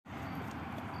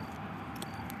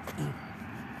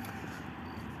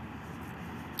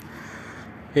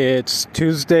It's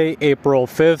Tuesday, April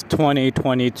 5th,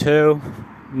 2022,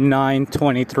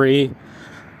 9:23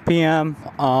 p.m.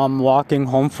 I'm walking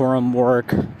home from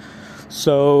work.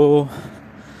 So,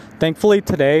 thankfully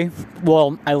today,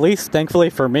 well, at least thankfully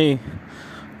for me,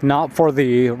 not for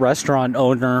the restaurant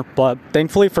owner, but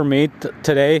thankfully for me,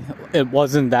 today it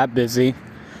wasn't that busy.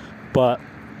 But,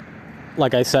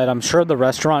 like I said, I'm sure the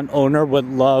restaurant owner would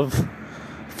love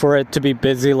for it to be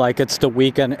busy like it's the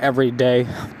weekend every day,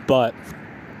 but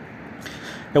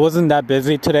it wasn't that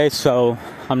busy today, so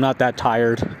I'm not that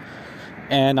tired.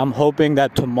 And I'm hoping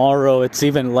that tomorrow it's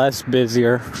even less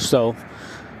busier. So,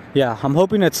 yeah, I'm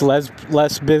hoping it's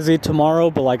less busy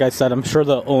tomorrow. But like I said, I'm sure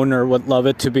the owner would love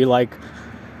it to be like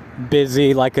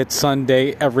busy like it's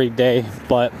Sunday every day.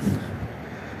 But,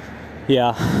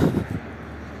 yeah.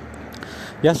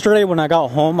 Yesterday when I got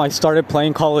home, I started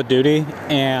playing Call of Duty.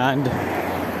 And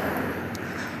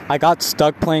I got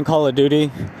stuck playing Call of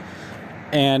Duty.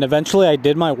 And eventually I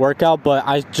did my workout, but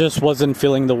I just wasn't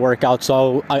feeling the workout,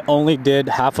 so I only did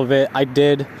half of it. I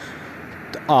did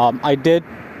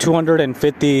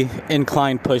 250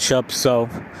 incline push-ups, so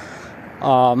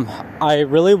I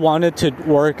really wanted to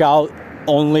work out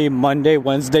only Monday,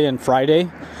 Wednesday, and Friday,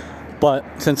 but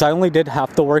since I only did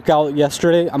half the workout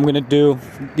yesterday, I'm going to do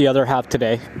the other half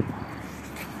today.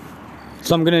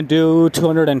 So I'm going to do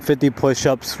 250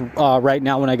 push-ups right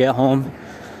now when I get home.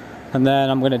 And then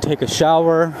I'm going to take a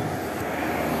shower,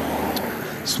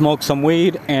 smoke some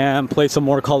weed, and play some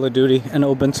more Call of Duty and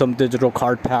open some digital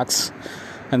card packs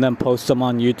and then post them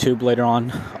on YouTube later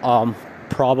on,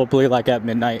 probably like at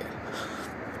midnight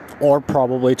or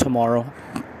probably tomorrow.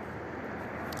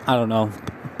 I don't know,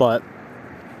 but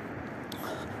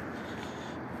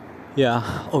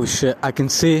yeah. Oh shit, I can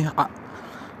see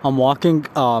I'm walking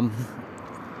and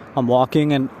I'm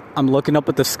looking up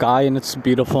at the sky and it's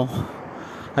beautiful.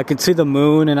 I can see the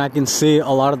moon and I can see a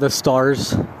lot of the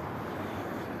stars.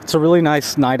 It's a really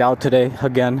nice night out today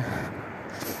again.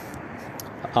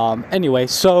 Anyway,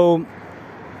 so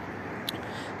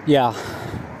yeah.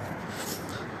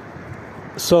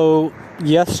 So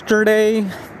yesterday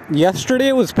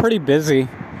it was pretty busy.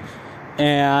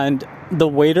 And the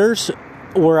waiters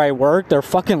where I work, they're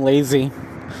fucking lazy.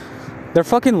 They're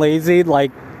fucking lazy,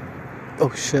 like,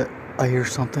 oh shit, I hear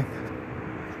something.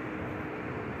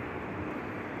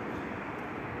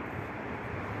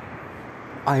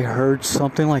 I heard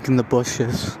something like in the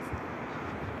bushes,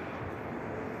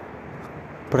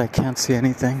 but I can't see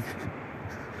anything.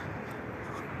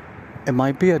 It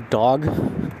might be a dog.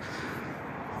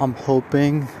 I'm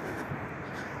hoping.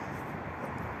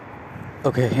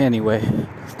 Okay, anyway.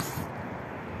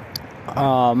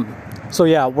 So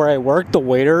yeah, where I work, the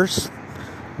waiters,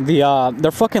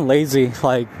 they're fucking lazy.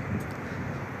 Like,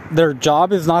 their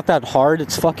job is not that hard.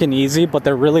 It's fucking easy, but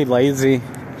they're really lazy.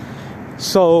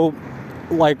 So,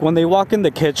 like, when they walk in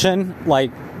the kitchen,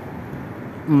 like,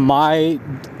 my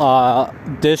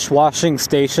dishwashing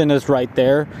station is right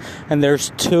there, and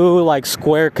there's two, like,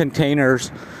 square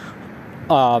containers.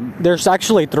 There's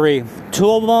actually three. Two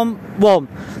of them, well,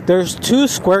 there's two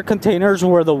square containers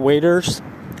where the waiters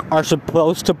are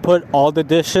supposed to put all the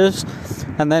dishes,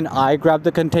 and then I grab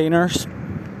the containers.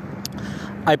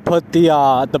 I put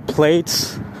the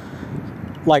plates,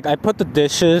 like, I put the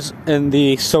dishes in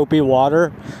the soapy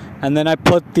water, and then I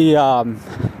put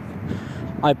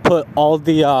all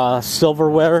the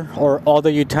silverware or all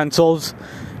the utensils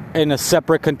in a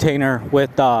separate container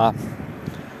with I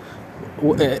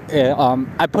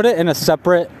put it in a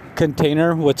separate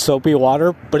container with soapy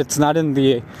water, but it's not in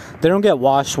they don't get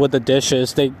washed with the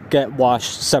dishes. They get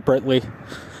washed separately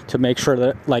to make sure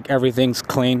that, like, everything's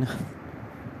clean.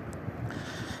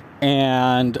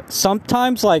 And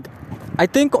sometimes, like, I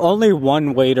think only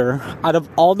one waiter, out of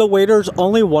all the waiters,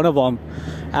 only one of them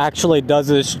actually does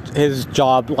his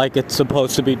job like it's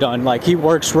supposed to be done. Like, he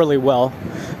works really well,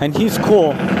 and he's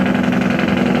cool.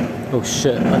 Oh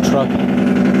shit, a truck.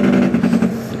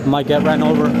 Might get ran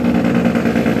over.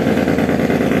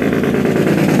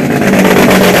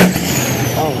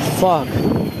 Oh fuck.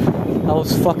 That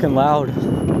was fucking loud.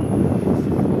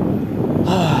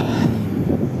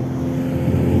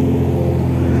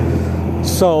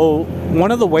 So,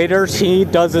 one of the waiters, he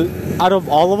does it, out of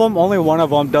all of them, only one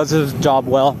of them does his job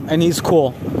well, and he's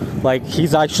cool. Like,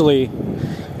 he's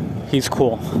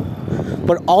cool.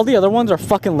 But all the other ones are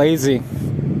fucking lazy.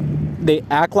 They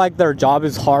act like their job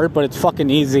is hard, but it's fucking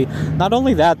easy. Not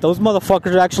only that, those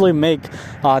motherfuckers actually make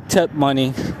tip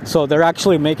money. So they're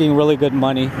actually making really good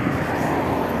money.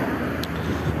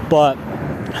 But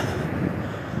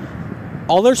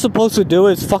all they're supposed to do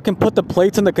is fucking put the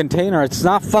plates in the container. It's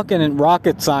not fucking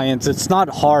rocket science. It's not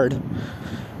hard.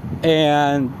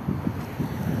 And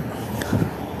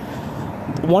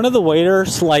one of the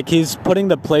waiters, like, he's putting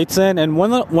the plates in, and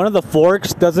one of the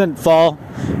forks doesn't fall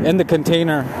in the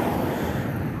container.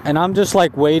 And I'm just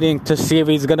like waiting to see if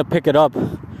he's gonna pick it up.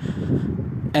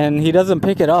 And he doesn't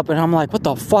pick it up, and I'm like, what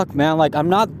the fuck, man? Like, I'm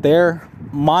not there.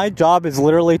 My job is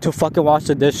literally to fucking wash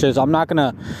the dishes. I'm not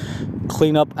gonna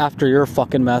clean up after your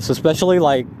fucking mess, especially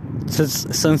like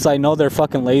since I know they're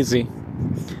fucking lazy.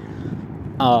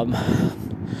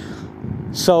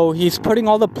 So he's putting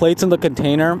all the plates in the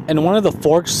container, and one of the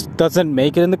forks doesn't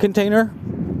make it in the container.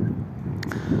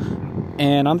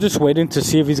 And I'm just waiting to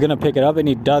see if he's gonna pick it up, and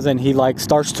he doesn't. He like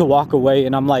starts to walk away,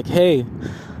 and I'm like, hey,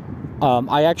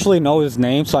 I actually know his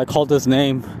name, so I called his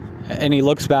name, and he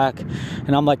looks back,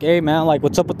 and I'm like, hey man, like,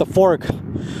 what's up with the fork?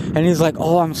 And he's like,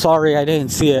 oh, I'm sorry, I didn't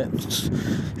see it.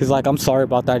 He's like, I'm sorry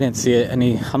about that, I didn't see it. And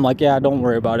I'm like, yeah, don't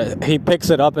worry about it. He picks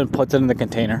it up and puts it in the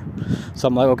container. So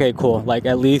I'm like, okay, cool. Like,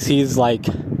 at least he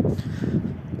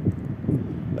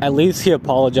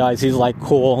apologized. He's like,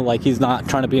 cool. Like, he's not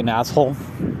trying to be an asshole.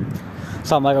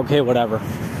 So I'm like, okay, whatever.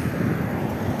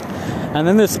 And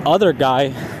then this other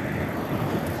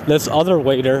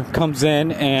waiter comes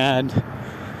in, and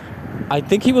I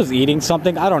think he was eating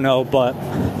something. I don't know, but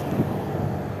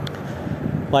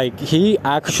like, he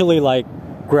actually like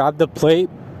grabbed the plate,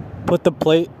 put the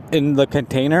plate in the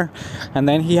container, and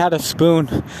then he had a spoon.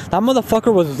 That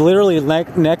motherfucker was literally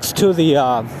next to the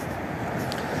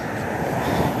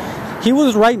he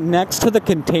was right next to the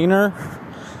container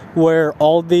where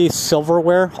all the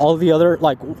silverware, all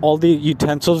the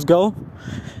utensils go,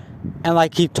 and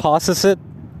like, he tosses it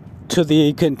to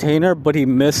the container, but he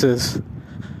misses,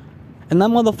 and that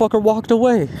motherfucker walked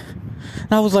away.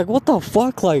 And I was like, what the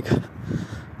fuck? Like,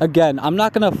 again, I'm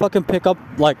not gonna fucking pick up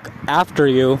like after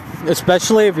you,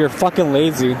 especially if you're fucking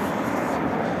lazy.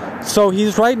 So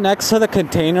he's right next to the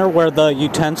container where the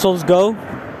utensils go.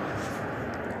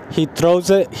 He throws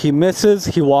it, he misses,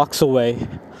 he walks away.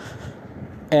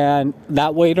 And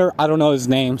that waiter, I don't know his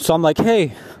name, so I'm like,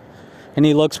 hey. And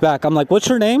he looks back. I'm like, what's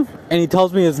your name? And he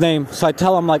tells me his name. So I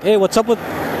tell him, like, hey, what's up with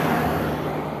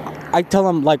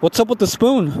the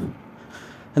spoon?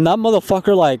 And that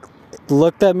motherfucker, like,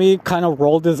 looked at me, kind of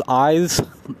rolled his eyes,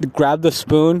 grabbed the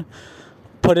spoon,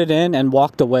 put it in, and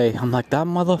walked away. I'm like, that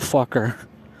motherfucker.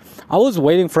 I was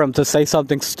waiting for him to say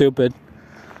something stupid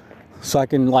so I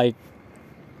can, like,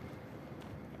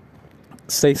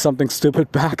 say something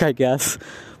stupid back, I guess.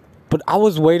 But I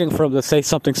was waiting for him to say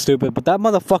something stupid. But that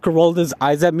motherfucker rolled his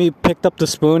eyes at me, picked up the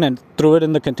spoon, and threw it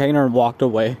in the container and walked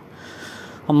away.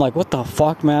 I'm like, what the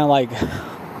fuck, man? Like,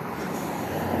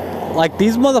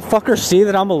 these motherfuckers see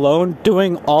that I'm alone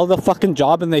doing all the fucking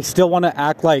job, and they still want to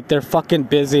act like they're fucking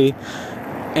busy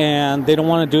and they don't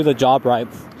want to do the job right.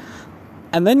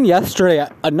 And then yesterday,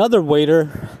 another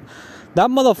waiter, that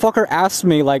motherfucker asked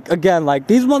me, like, again, like,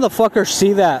 these motherfuckers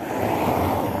see that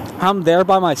I'm there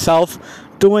by myself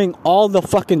doing all the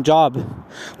fucking job,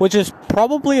 which is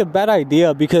probably a bad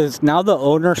idea, because now the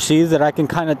owner sees that I can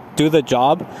kind of do the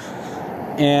job,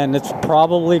 and it's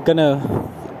probably gonna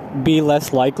be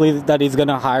less likely that he's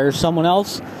gonna hire someone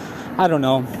else. I don't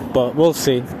know, but we'll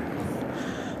see.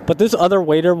 But this other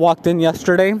waiter walked in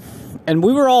yesterday, and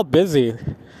we were all busy,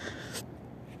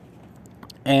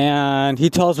 and he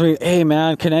tells me, hey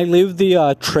man, can I leave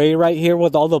the tray right here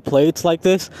with all the plates like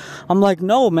this? I'm like,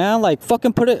 no man, like,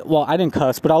 fucking put it, well, I didn't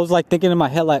cuss, but I was like thinking in my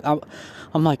head, like,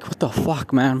 I'm like, what the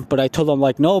fuck, man? But I told him,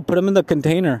 like, no, put them in the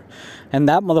container. And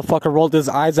that motherfucker rolled his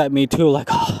eyes at me too, like,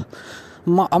 oh.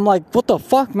 I'm like, what the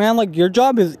fuck, man? Like, your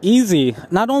job is easy.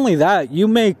 Not only that, you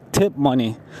make tip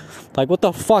money. Like, what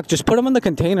the fuck? Just put them in the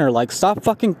container. Like, stop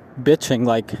fucking bitching.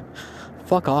 Like,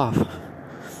 fuck off.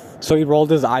 So he rolled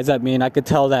his eyes at me, and I could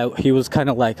tell that he was kind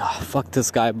of like, oh, fuck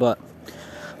this guy. But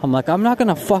I'm like, I'm not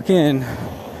gonna fucking,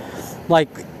 like,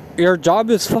 your job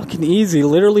is fucking easy.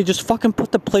 Literally, just fucking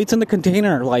put the plates in the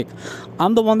container. Like,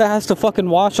 I'm the one that has to fucking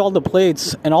wash all the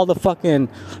plates and all the fucking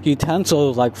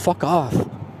utensils. Like, fuck off.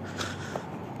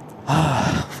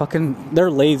 Fucking,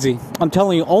 they're lazy. I'm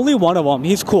telling you, only one of them,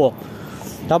 he's cool.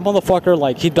 That motherfucker,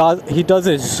 like, he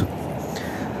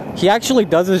actually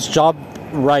does his job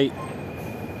right.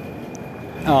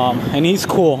 And he's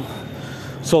cool.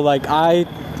 So, like,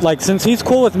 since he's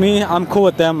cool with me, I'm cool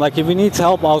with them. Like, if he needs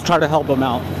help, I'll try to help him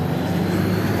out.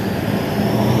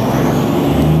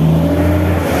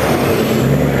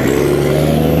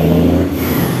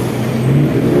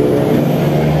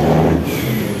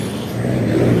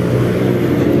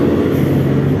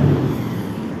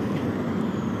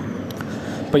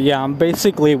 But yeah, I'm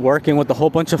basically working with a whole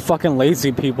bunch of fucking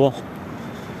lazy people.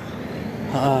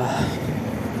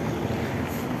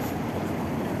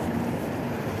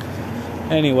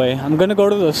 Anyway, I'm gonna go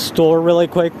to the store really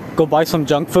quick, go buy some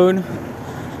junk food.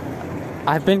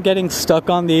 I've been getting stuck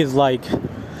on these, like,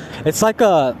 it's like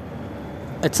a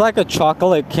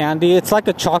chocolate candy. It's like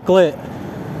a chocolate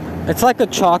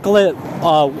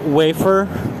wafer.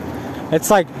 It's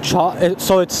like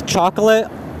so it's chocolate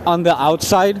on the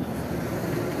outside,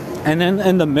 and then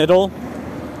in the middle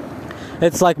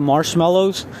it's like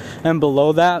marshmallows, and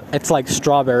below that it's like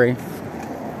strawberry,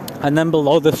 and then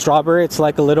below the strawberry it's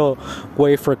like a little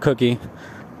wafer cookie.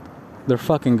 They're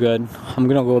fucking good. I'm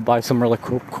gonna go buy some really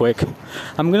quick.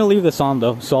 I'm gonna leave this on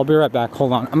though, so I'll be right back.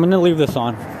 Hold on, I'm gonna leave this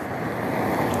on.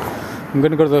 I'm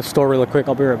gonna go to the store really quick.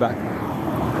 I'll be right back.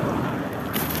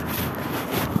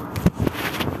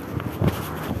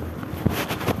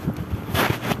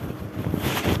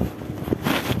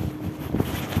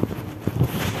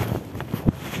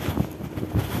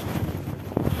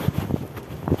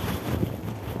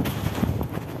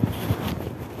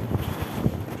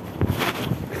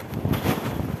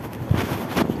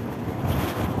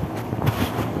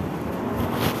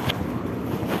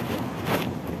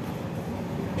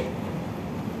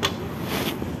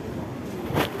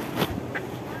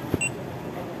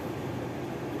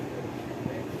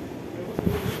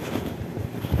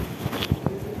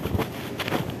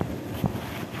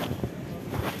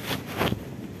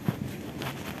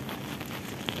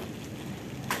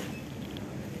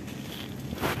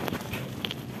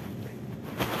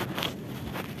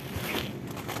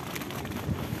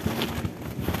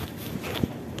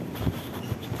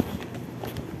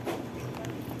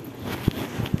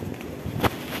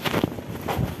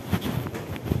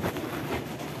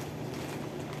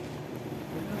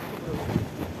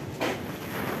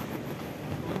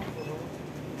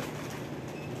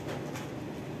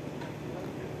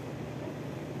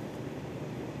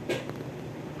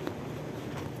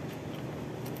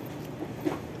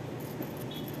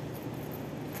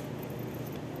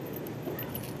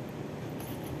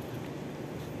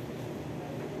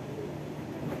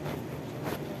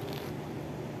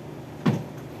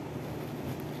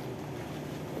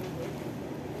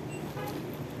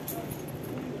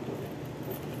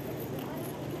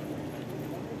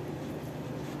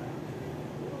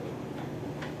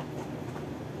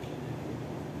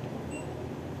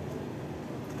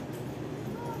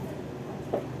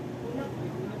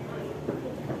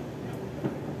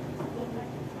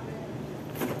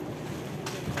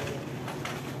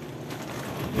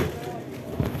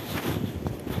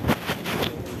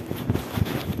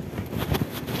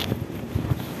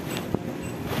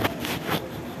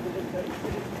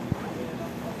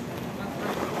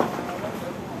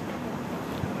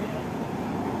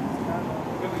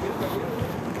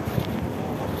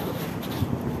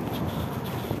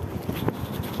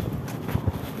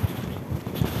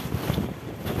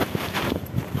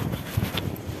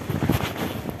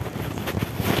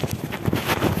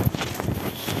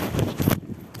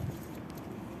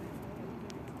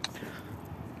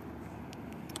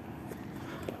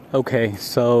 Okay,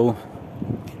 so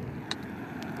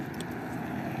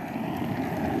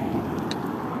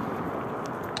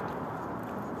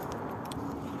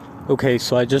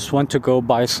I just went to go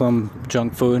buy some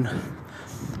junk food.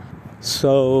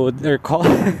 So they're called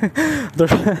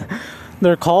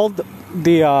they're called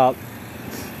the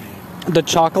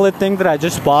chocolate thing that I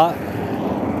just bought.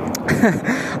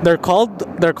 they're called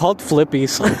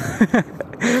Flippies.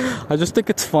 I just think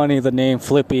it's funny, the name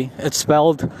Flippy. It's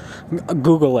spelled,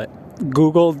 Google it.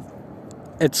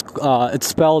 It's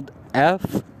spelled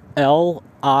F-L-I-P-Y,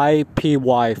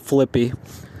 Flippy.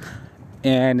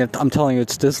 And I'm telling you,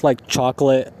 it's this like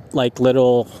chocolate, like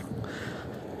little,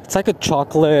 it's like a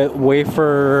chocolate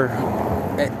wafer.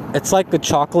 It's like a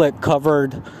chocolate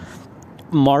covered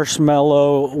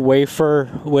marshmallow wafer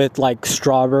with like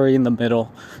strawberry in the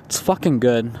middle. It's fucking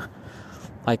good.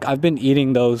 Like, I've been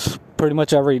eating those pretty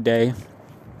much every day.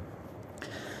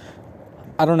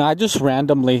 I don't know, I just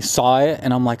randomly saw it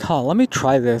and I'm like, let me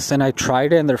try this. And I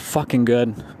tried it and they're fucking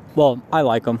good. Well, I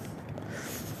like them.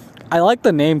 I like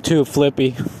the name too,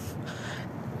 Flippy.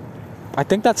 I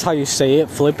think that's how you say it,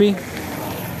 Flippy.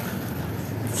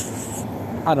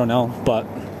 I don't know, but...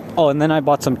 Oh, and then I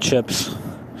bought some chips.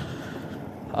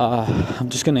 I'm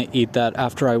just gonna eat that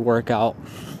after I work out.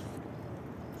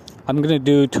 I'm gonna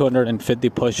do 250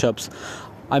 push-ups.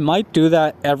 I might do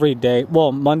that every day.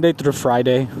 Well, Monday through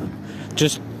Friday.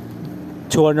 Just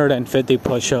 250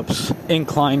 push-ups.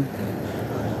 Incline.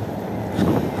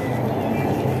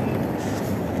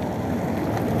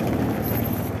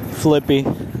 Flippy.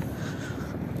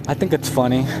 I think it's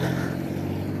funny.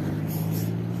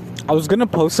 I was gonna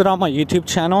post it on my YouTube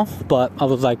channel, but I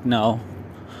was like, no.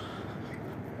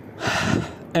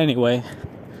 Anyway,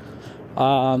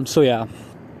 so yeah,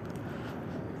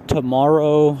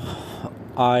 tomorrow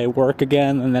I work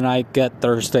again, and then I get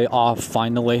Thursday off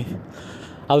finally.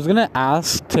 I was gonna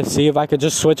ask to see if I could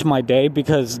just switch my day,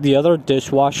 because the other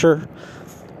dishwasher,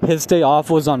 his day off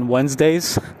was on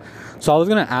Wednesdays. So I was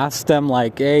gonna ask them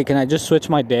like, hey, can I just switch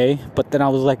my day? But then I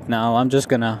was like, no, I'm just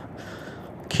gonna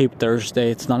keep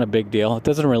Thursday. It's not a big deal. It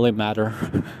doesn't really matter.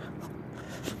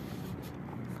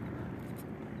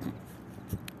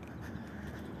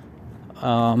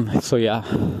 So yeah.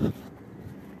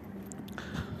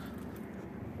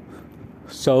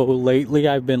 So lately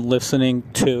I've been listening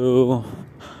to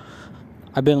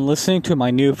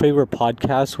my new favorite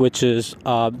podcast, which is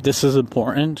This Is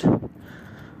Important,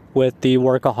 with the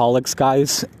Workaholics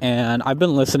guys, and I've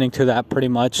been listening to that pretty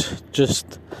much.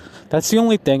 Just that's the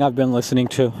only thing I've been listening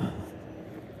to.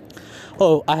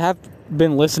 Oh, I have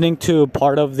been listening to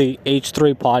part of the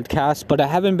H3 podcast, but I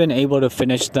haven't been able to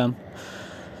finish them.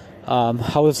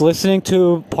 I was listening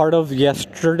to part of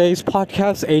yesterday's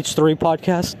podcast, H3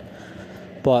 podcast,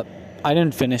 but I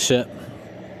didn't finish it.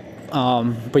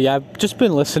 But yeah, I've just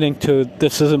been listening to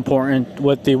This Is Important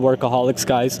with the Workaholics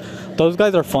guys. Those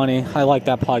guys are funny. I like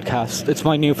that podcast. It's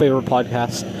my new favorite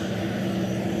podcast.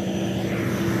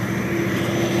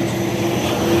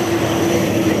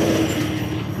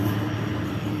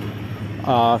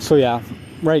 So yeah,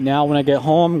 right now when I get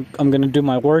home, I'm gonna do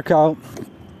my workout,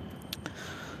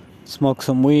 smoke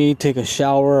some weed, take a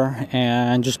shower,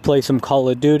 and just play some Call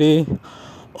of Duty,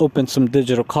 open some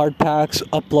digital card packs,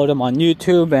 upload them on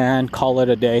YouTube, and call it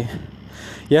a day.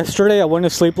 Yesterday I went to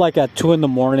sleep like at 2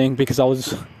 a.m. because I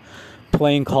was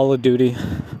playing Call of Duty.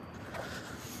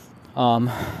 I'm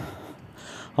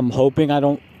hoping I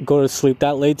don't go to sleep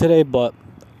that late today, but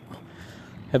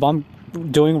if I'm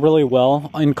doing really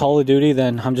well in Call of Duty,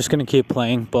 then I'm just gonna keep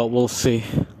playing, but we'll see.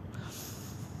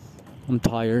 I'm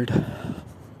tired.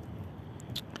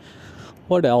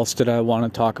 What else did I want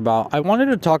to talk about? I wanted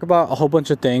to talk about a whole bunch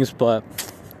of things, but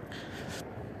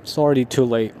it's already too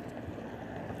late.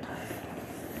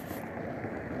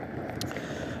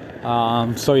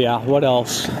 So yeah, what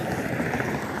else?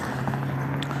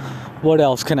 What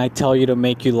else can I tell you to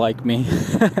make you like me?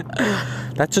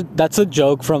 That's a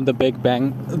joke from The Big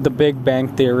Bang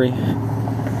Theory.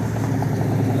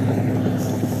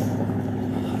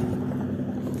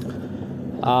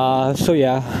 So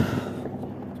yeah,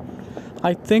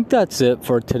 I think that's it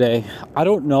for today. I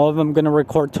don't know if I'm gonna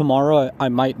record tomorrow. I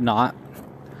might not.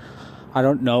 I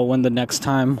don't know when the next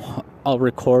time I'll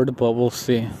record, but we'll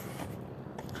see.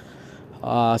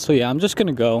 So yeah, I'm just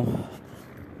gonna go.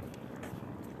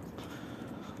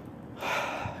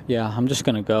 Yeah, I'm just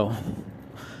gonna go.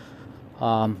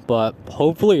 But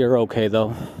hopefully you're okay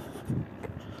though.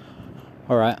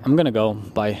 Alright, I'm gonna go.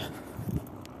 Bye.